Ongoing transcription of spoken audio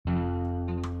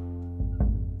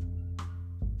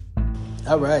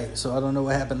All right, so I don't know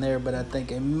what happened there, but I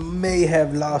think I may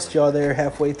have lost y'all there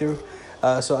halfway through.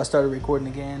 So I started recording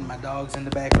again. My dog's in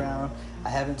the background. I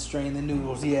haven't strained the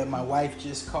noodles yet. My wife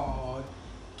just called.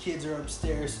 Kids are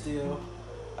upstairs still.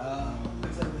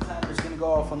 Looks like the timer's gonna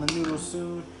go off on the noodles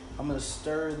soon. I'm gonna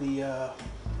stir the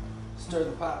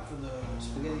pot for the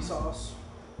spaghetti sauce.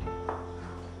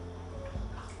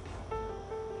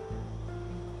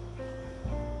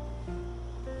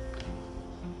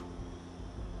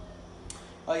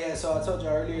 Oh yeah, so I told you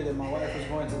earlier that my wife was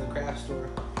going to the craft store.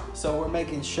 So we're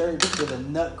making shirts for the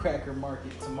Nutcracker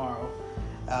Market tomorrow.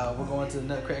 We're going to the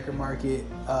Nutcracker Market.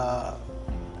 I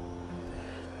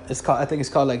think it's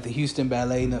called like the Houston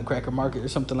Ballet Nutcracker Market or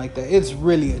something like that. It's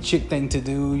really a chick thing to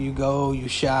do. You go, you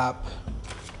shop,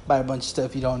 buy a bunch of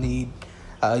stuff you don't need.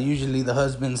 Usually the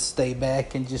husbands stay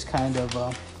back and just kind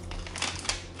of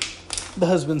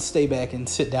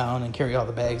sit down and carry all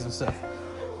the bags and stuff.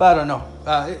 But I don't know.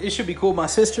 It should be cool. My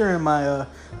sister and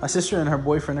her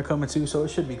boyfriend are coming too, so it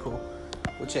should be cool.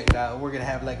 We'll check it out. We're gonna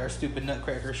have like our stupid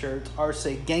Nutcracker shirts. Ours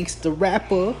say "Gangsta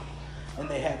Rapper," and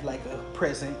they have like a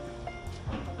present.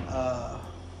 All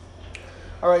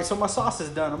right, so my sauce is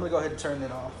done. I'm gonna go ahead and turn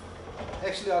it off.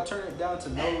 Actually, I'll turn it down to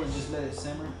no and just let it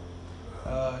simmer.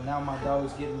 Now my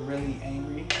dog's getting really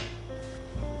angry.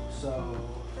 So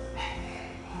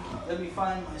let me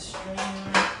find my strainer.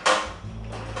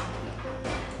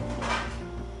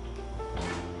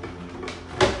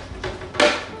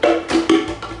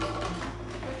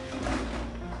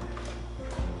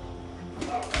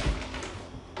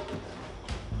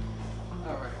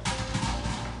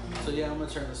 So yeah, I'm gonna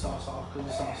turn the sauce off because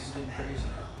the sauce is getting crazy.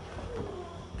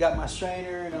 Got my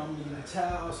strainer and I'm using a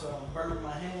towel so I don't burn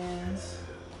my hands.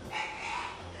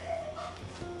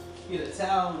 Get a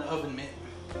towel and an oven mitt.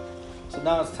 So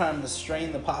now it's time to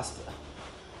strain the pasta.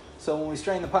 So when we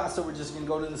strain the pasta, we're just gonna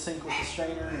go to the sink with the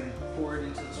strainer and pour it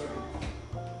into the strainer.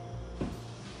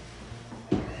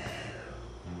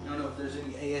 I don't know if there's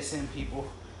any ASM people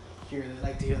here that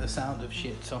like to hear the sound of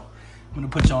shit, so I'm gonna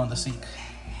put y'all in the sink.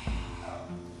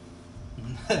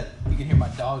 You can hear my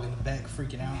dog in the back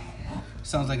freaking out.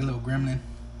 Sounds like a little gremlin.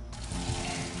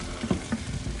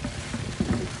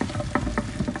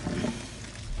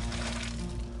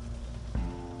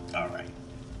 All right.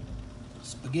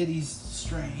 Spaghetti's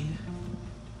strained.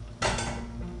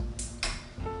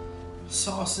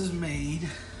 Sauce is made.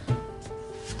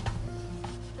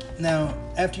 Now,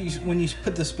 when you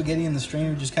put the spaghetti in the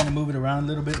strainer, just kind of move it around a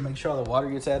little bit, make sure all the water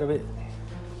gets out of it.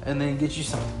 And then get you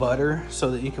some butter so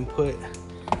that you can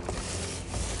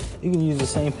use the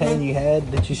same pan you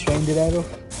had that you strained it out of.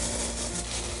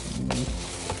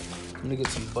 I'm gonna get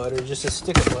some butter, just a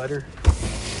stick of butter.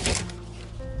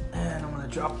 And I'm gonna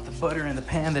drop the butter in the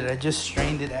pan that I just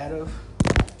strained it out of.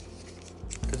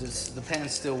 Because the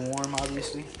pan's still warm,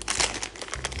 obviously.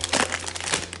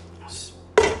 Just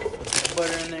put that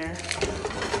butter in there.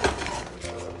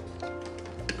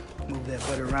 Move that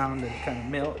butter around and kind of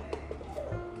melt.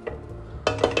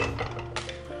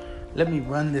 Let me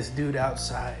run this dude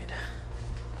outside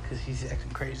because he's acting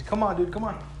crazy. Come on, dude. Come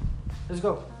on. Let's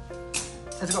go.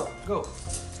 Let's go. Go.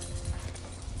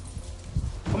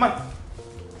 Come on.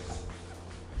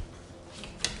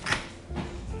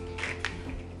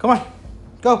 Come on.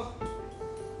 Go.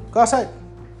 Go outside.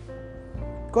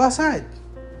 Go outside.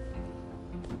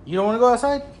 You don't want to go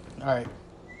outside? All right.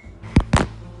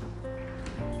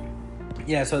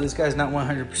 Yeah, so this guy's not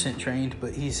 100% trained,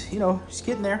 but he's getting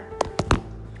there.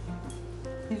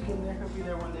 He's getting there. He'll be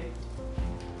there one day.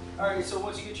 All right, so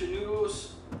once you get your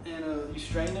noodles and you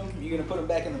strain them, you're going to put them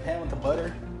back in the pan with the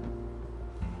butter.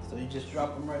 So you just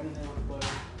drop them right in there with the butter.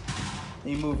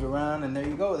 And you move it around, and there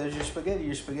you go. There's your spaghetti.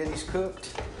 Your spaghetti's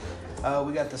cooked.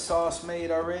 We got the sauce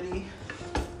made already.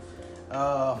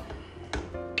 So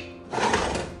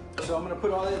I'm going to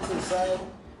put all that to the side.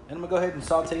 And I'm going to go ahead and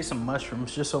saute some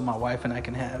mushrooms just so my wife and I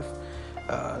can have.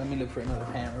 Let me look for another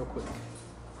pan real quick.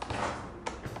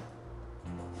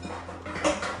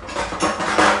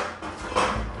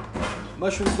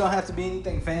 Mushrooms don't have to be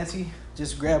anything fancy.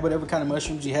 Just grab whatever kind of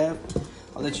mushrooms you have.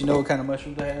 I'll let you know what kind of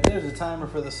mushrooms I have. There's a timer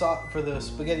for the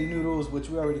spaghetti noodles, which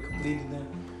we already completed them,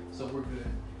 so we're good.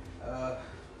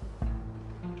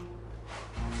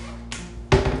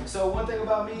 So one thing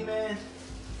about me, man,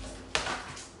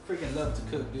 freaking love to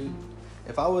cook, dude.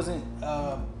 If I wasn't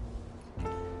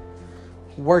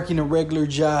working a regular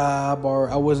job or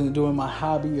I wasn't doing my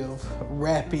hobby of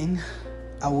rapping,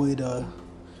 I would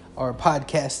or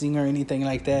podcasting or anything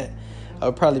like that, I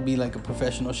would probably be like a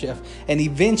professional chef. And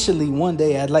eventually one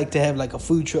day I'd like to have like a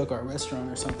food truck or a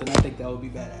restaurant or something. I think that would be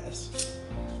badass.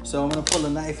 So I'm gonna pull a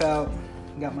knife out.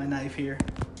 Got my knife here.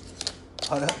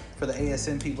 Hold up. For the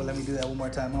ASM people, let me do that one more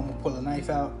time. I'm gonna pull a knife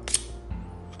out.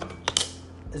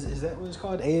 Is that what it's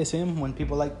called? ASM? When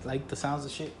people like the sounds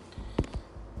of shit?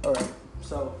 Alright,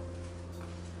 so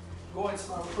go into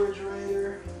my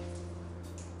refrigerator.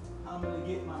 I'm gonna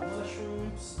get my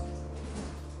mushrooms.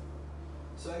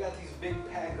 So I got these big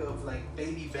pack of like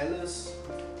baby Bellas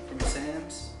from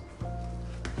Sam's.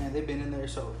 And they've been in there,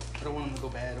 so I don't want them to go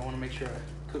bad. I want to make sure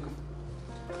I cook them.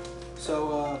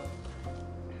 So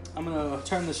I'm gonna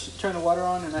turn the water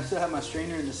on, and I still have my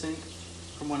strainer in the sink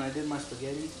from when I did my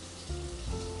spaghetti.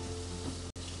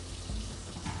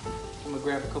 I'm gonna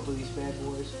grab a couple of these bad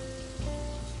boys,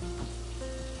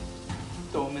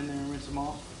 throw them in there and rinse them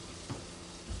off.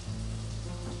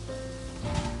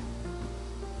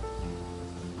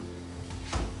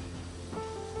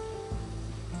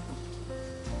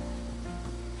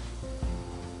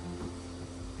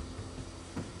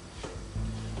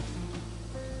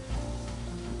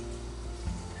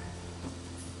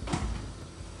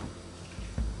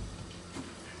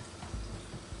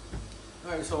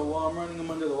 Alright, so while I'm running them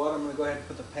under the water, I'm going to go ahead and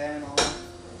put the pan on.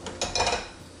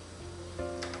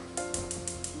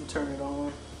 Turn it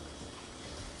on.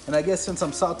 And I guess since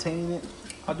I'm sauteing it,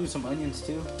 I'll do some onions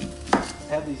too. I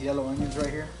have these yellow onions right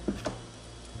here.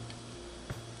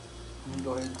 I'm going to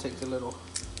go ahead and take the little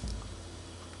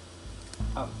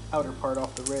outer part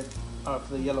off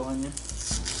the yellow onion.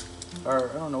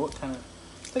 Or I don't know what kind of,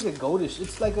 it's like a goldish,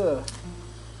 it's like a,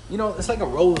 it's like a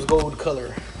rose gold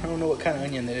color. I don't know what kind of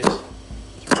onion that is.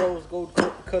 Rose gold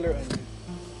color onion.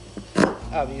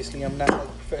 Obviously, I'm not like a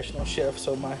professional chef,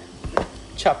 so my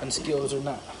chopping skills are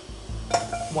not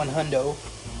 100.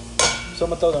 So I'm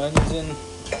gonna throw the onions in,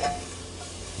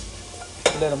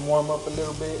 let them warm up a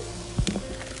little bit.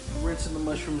 Rinsing the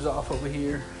mushrooms off over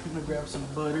here. I'm gonna grab some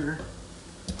butter.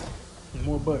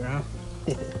 More butter, huh?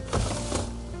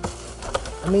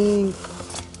 I mean,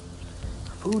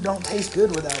 food don't taste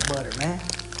good without butter, man.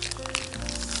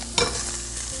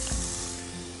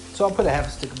 So I'll put a half a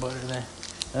stick of butter there,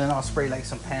 and then I'll spray like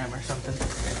some Pam or something.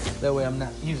 That way I'm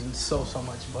not using so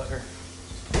much butter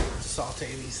to saute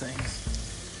these things.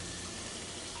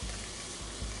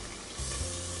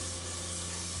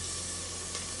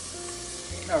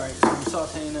 Alright, so I'm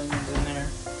sauteing onions in there.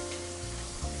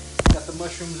 Got the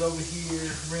mushrooms over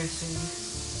here, rinsing.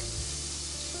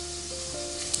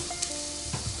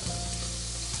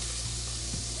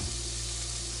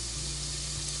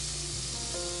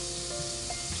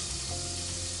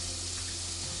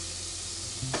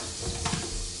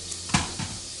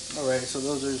 Alright, so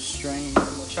those are strained. I'm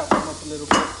going to chop them up a little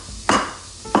bit.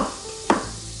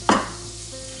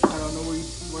 I don't know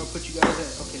where I put you guys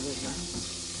at. Okay, there you go.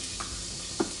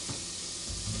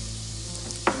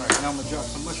 Alright, now I'm going to drop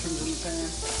some mushrooms in the pan.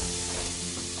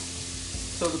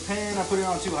 So the pan, I put it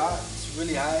on too hot. It's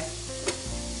really high.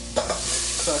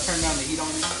 So I turned down the heat on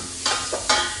it.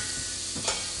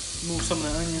 Move some of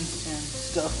the onions and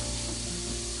stuff.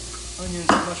 Onions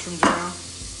and mushrooms around.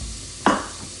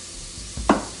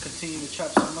 Continue to chop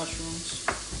some mushrooms.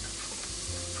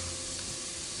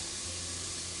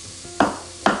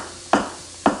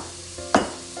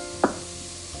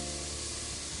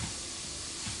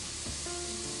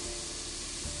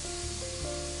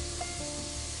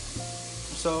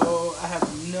 So I have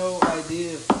no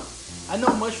idea. I know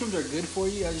mushrooms are good for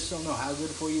you. I just don't know how good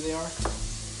for you they are.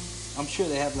 I'm sure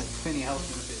they have like plenty of health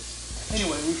benefits.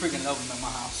 Anyway, we freaking love them at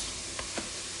my house.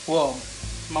 Well,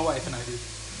 my wife and I do.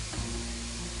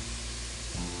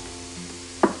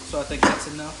 So I think that's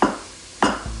enough.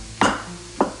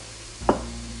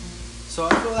 So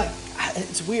I feel like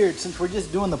it's weird since we're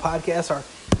just doing the podcast, or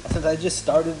since I just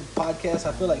started the podcast,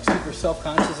 I feel like super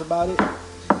self-conscious about it.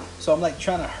 So I'm like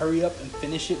trying to hurry up and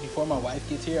finish it before my wife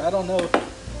gets here. I don't know.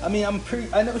 I mean,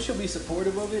 I know she'll be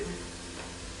supportive of it,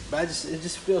 but it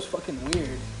just feels fucking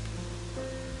weird.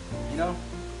 You know?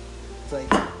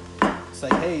 It's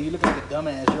like, hey, you look like a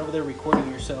dumbass. You're over there recording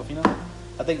yourself, you know?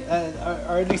 I think,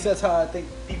 or at least that's how I think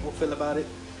people feel about it.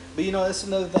 But that's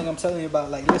another thing I'm telling you about,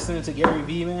 like listening to Gary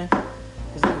Vee, man.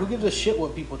 Cause like, who gives a shit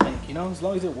what people think, as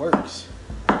long as it works.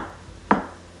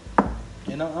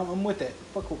 I'm with that.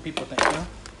 Fuck what people think,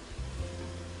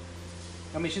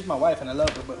 I mean, she's my wife and I love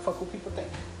her, but fuck what people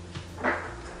think.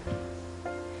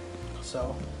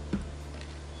 So,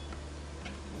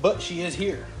 but she is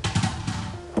here.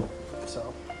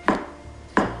 So,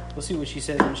 we'll see what she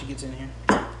says when she gets in here.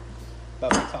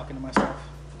 About me talking to myself.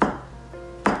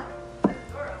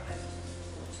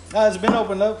 It's been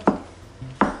open, love.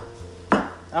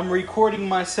 I'm recording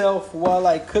myself while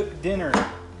I cook dinner.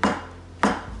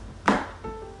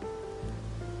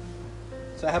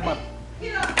 So I have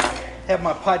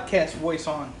my podcast voice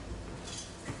on.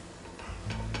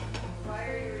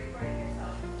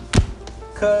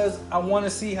 because I want to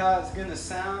see how it's gonna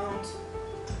sound,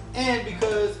 and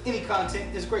because any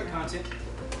content is great content.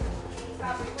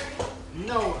 Stop recording?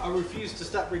 No, I refuse to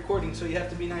stop recording, so you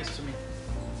have to be nice to me.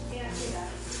 Can't do that.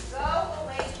 Go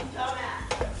away, you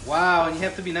dumbass. Wow, and you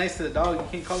have to be nice to the dog. You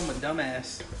can't call him a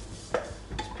dumbass.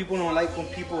 People don't like when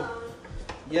people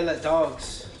yell at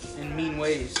dogs in mean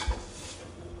ways.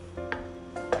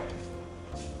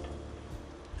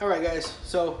 Alright guys,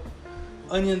 so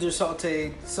onions are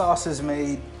sauteed, sauce is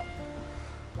made,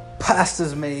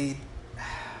 pasta's made.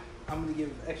 I'm gonna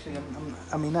give, actually,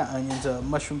 I mean not onions,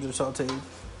 mushrooms are sauteed.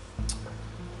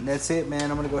 And that's it,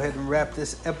 man. I'm gonna go ahead and wrap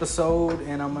this episode,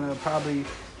 and I'm gonna probably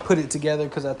put it together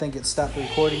because I think it stopped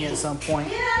recording at some point.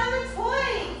 Get out of the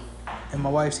toys! And my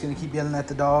wife's gonna keep yelling at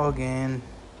the dog, and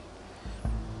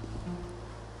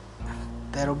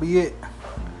that'll be it.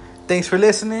 Thanks for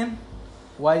listening.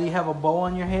 Why do you have a bow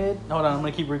on your head? Hold on, I'm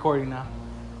gonna keep recording now.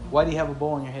 Why do you have a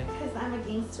bow on your head? Because I'm a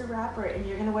gangster rapper and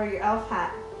you're gonna wear your elf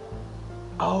hat.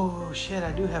 Oh shit,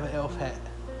 I do have an elf hat.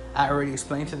 I already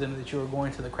explained to them that you were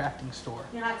going to the crafting store.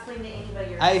 You're not explaining to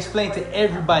anybody. I explained to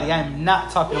everybody. I'm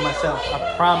not talking to myself.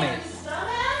 I promise.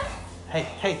 Hey,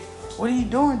 hey, what are you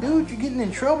doing, dude? You're getting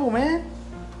in trouble, man.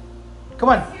 Come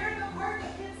on. Here to work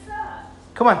at Kid Stuff.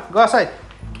 Come on, go outside.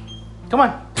 Come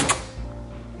on.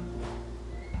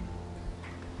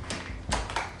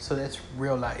 So that's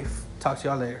real life. Talk to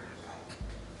y'all later.